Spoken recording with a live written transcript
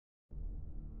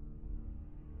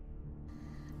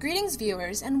Greetings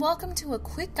viewers, and welcome to a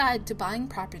quick guide to buying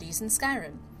properties in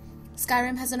Skyrim.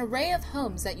 Skyrim has an array of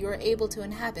homes that you are able to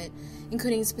inhabit,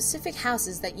 including specific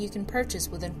houses that you can purchase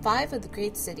within 5 of the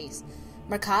great cities: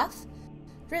 Markath,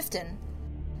 Riften,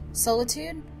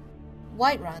 Solitude,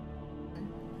 Whiterun,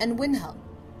 and Windhelm.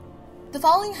 The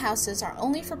following houses are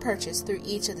only for purchase through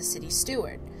each of the city's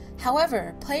steward.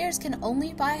 However, players can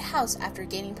only buy a house after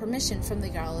gaining permission from the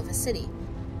Jarl of a city.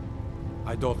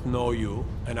 I don't know you,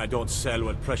 and I don't sell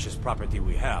what precious property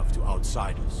we have to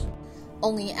outsiders.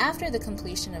 Only after the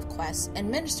completion of quests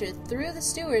administered through the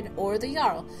steward or the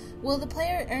Jarl will the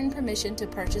player earn permission to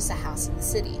purchase a house in the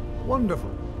city.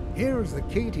 Wonderful. Here is the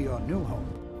key to your new home.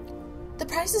 The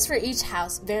prices for each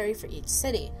house vary for each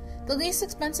city. The least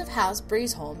expensive house,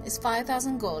 Breezehome, is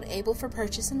 5,000 gold, able for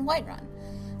purchase in Whiterun.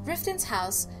 Riften's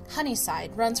house,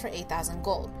 Honeyside, runs for 8,000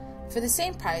 gold. For the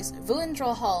same price,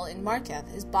 Vlindrel Hall in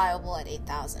Markath is buyable at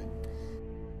 8,000.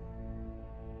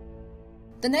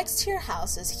 The next tier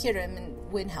house is Hjerim in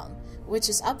Windhelm, which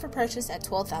is up for purchase at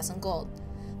 12,000 gold.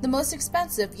 The most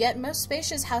expensive yet most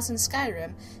spacious house in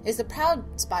Skyrim is the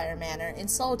Proudspire Manor in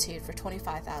Solitude for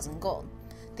 25,000 gold.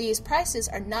 These prices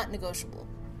are not negotiable.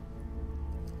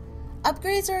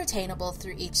 Upgrades are attainable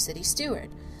through each city steward.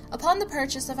 Upon the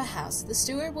purchase of a house, the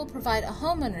steward will provide a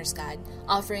homeowner's guide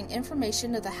offering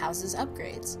information of the house's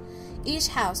upgrades. Each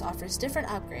house offers different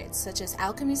upgrades, such as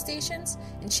alchemy stations,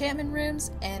 enchantment rooms,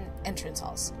 and entrance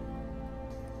halls.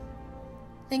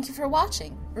 Thank you for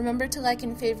watching. Remember to like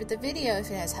and favorite the video if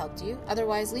it has helped you.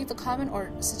 Otherwise, leave a comment or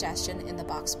suggestion in the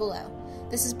box below.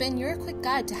 This has been your quick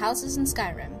guide to houses in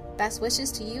Skyrim. Best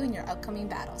wishes to you in your upcoming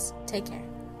battles. Take care.